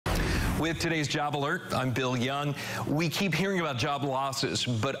With today's job alert, I'm Bill Young. We keep hearing about job losses,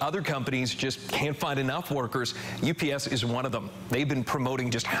 but other companies just can't find enough workers. UPS is one of them. They've been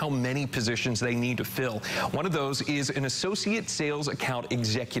promoting just how many positions they need to fill. One of those is an associate sales account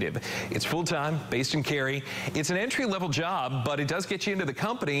executive. It's full-time, based in Cary. It's an entry-level job, but it does get you into the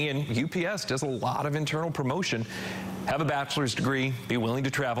company, and UPS does a lot of internal promotion. Have a bachelor's degree, be willing to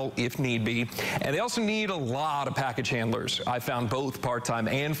travel if need be. And they also need a lot of package handlers. I found both part-time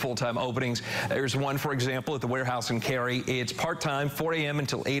and full-time openings. There's one, for example, at the warehouse in Cary. It's part-time, 4 a.m.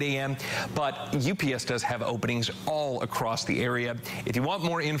 until 8 a.m., but UPS does have openings all across the area. If you want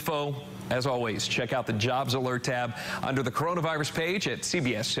more info, as always, check out the Jobs Alert tab under the coronavirus page at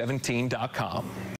CBS17.com.